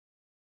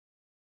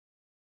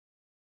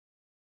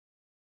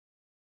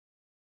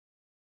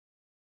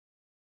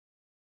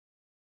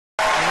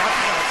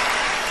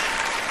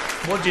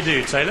What do you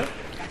do, Taylor?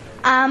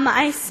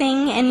 I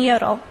sing and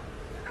yodel.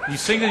 You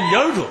sing and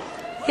yodel?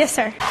 Yes,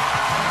 sir. All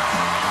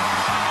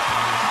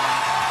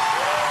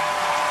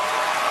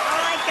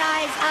right,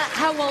 guys.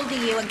 How old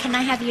are you, and can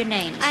I have your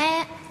names?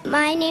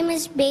 My name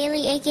is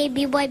Bailey, a.k.a.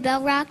 B-Boy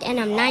Bell Rock, and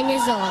I'm 9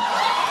 years old.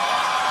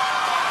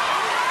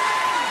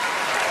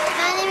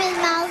 My name is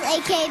Miles,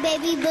 a.k.a.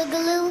 Baby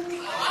Boogaloo,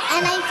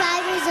 and I'm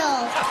 5 years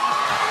old.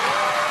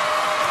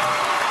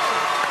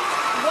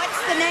 What's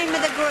the name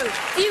of the group?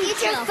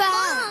 Future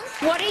Funk.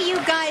 What are you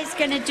guys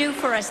going to do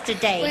for us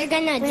today? We're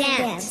gonna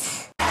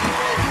dance.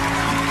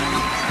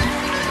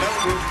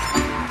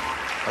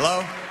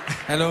 Hello?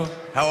 Hello.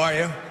 How are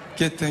you?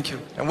 Good, thank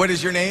you. And what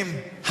is your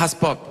name?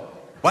 Haspop.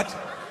 What?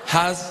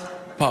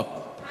 Haspop.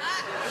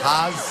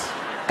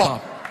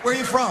 Haspop. Where are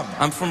you from?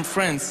 I'm from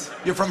France.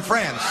 You're from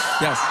France?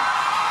 Yes.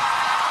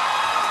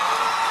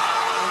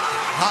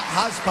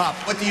 Haspop,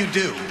 what do you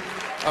do?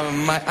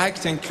 My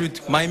act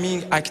includes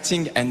miming,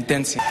 acting, and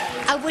dancing.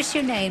 What's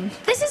your name?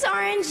 This is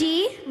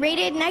RNG,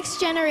 rated Next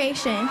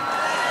Generation.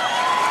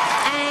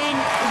 And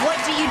what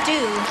do you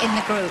do in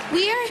the group?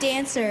 We are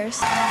dancers.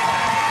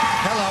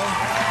 Hello.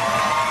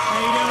 How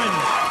you doing?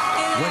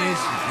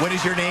 What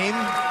is your name?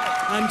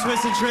 I'm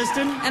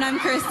Twistin. And I'm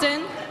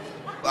Krystan.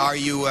 Are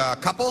you a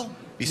couple?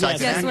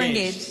 Besides Yes, that? We're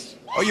engaged.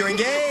 Oh, you're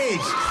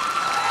engaged.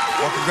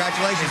 Well,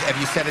 congratulations. Have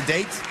you set a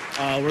date?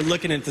 We're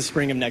looking at the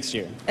spring of next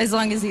year. As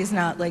long as he's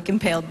not, like,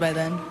 impaled by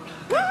then.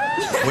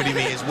 What do you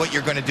mean? Is what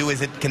you're going to do,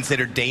 is it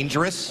considered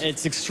dangerous?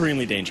 It's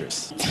extremely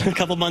dangerous. A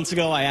couple months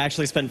ago, I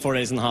actually spent 4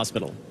 days in the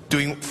hospital.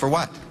 Doing for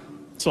what?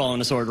 Swallowing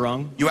a sword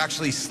wrong. You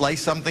actually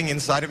slice something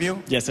inside of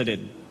you? Yes, I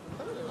did.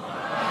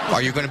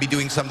 Are you going to be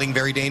doing something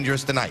very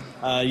dangerous tonight?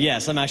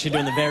 Yes, I'm actually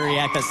doing the very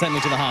act that sent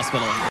me to the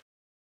hospital.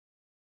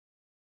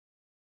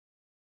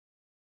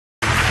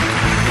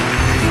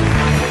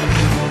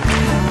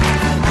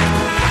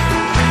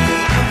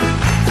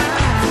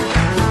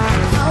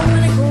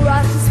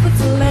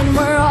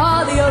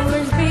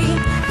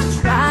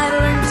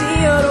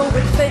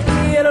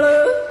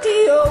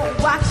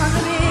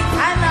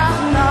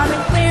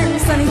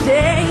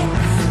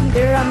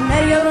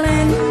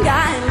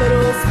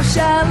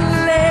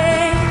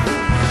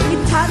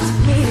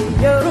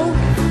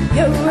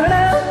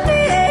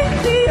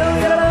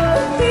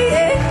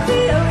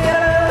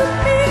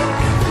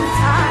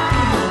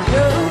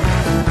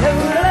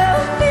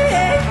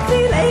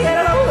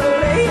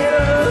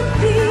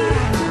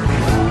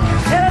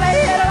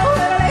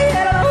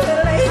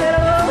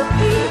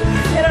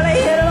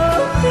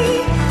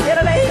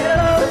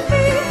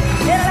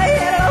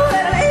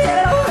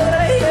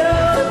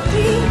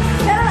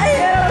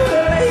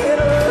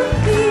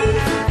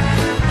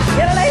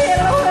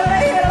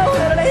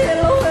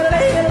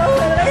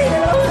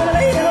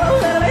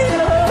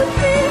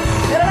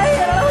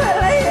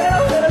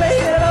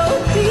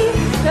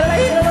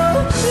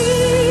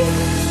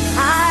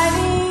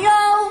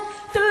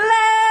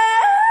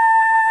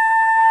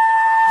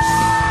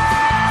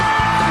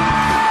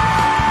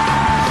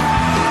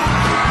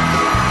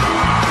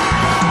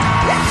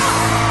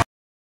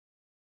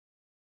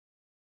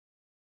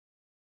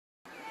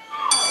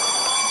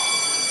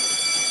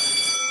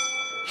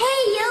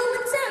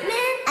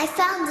 I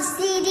found the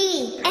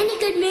CD. Any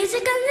good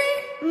music on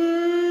there?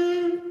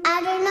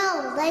 I don't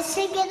know. Let's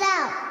check it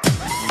out.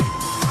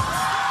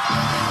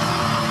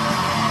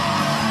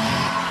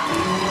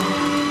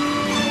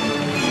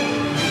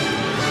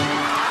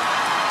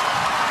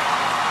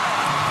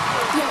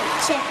 Yo,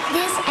 check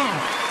this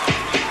out.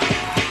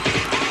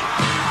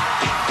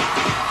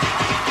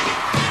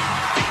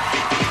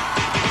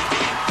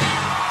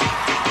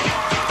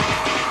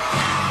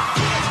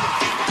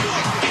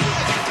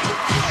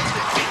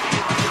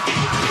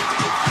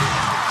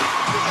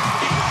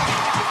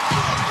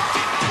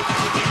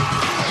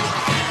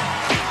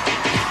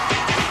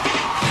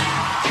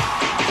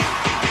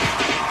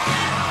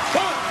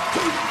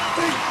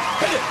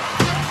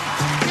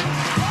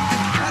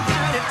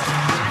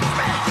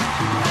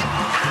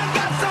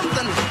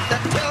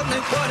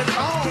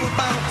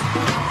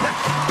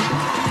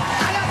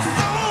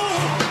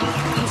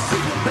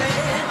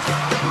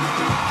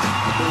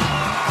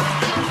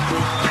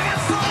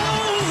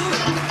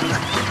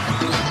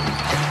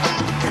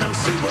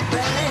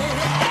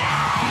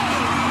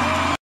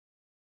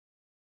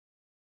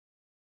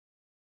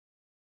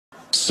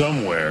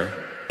 Somewhere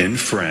in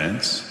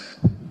France,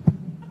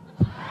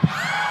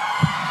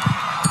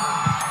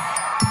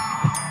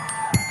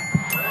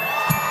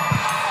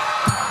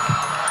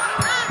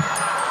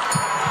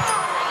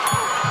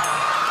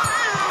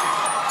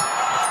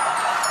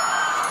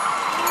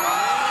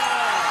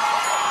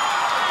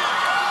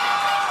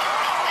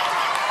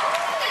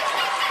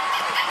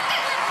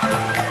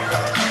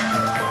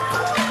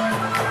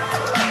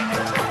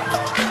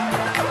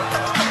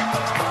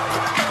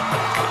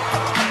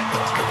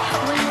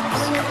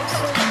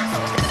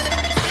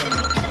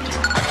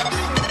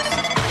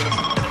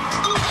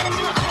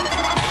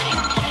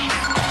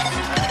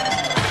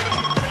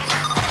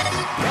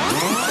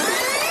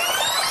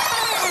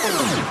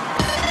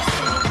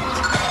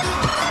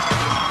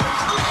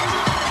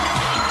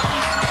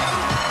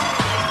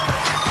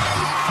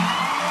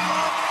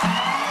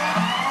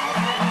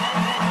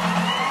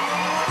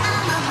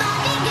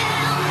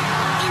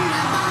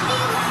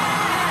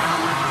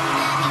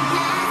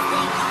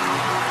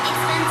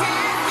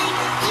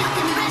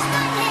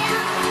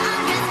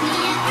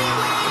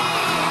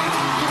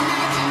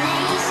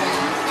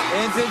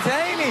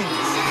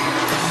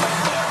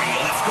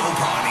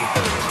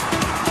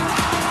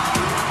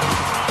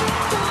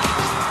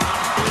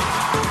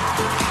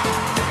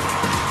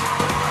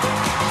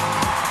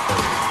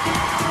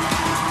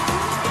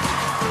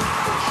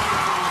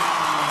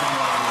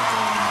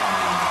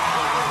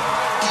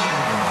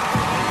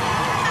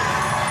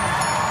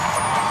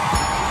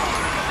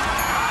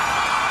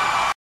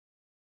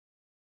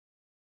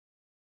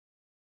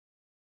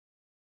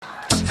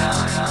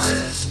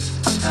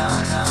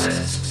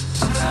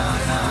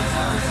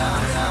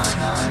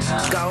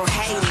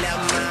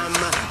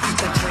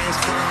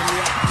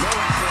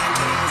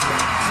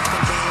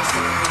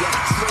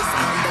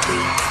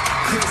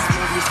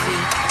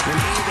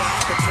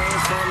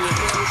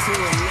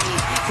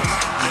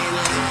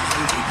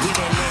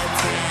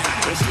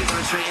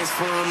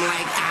 transform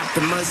like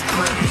Optimus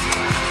Prime.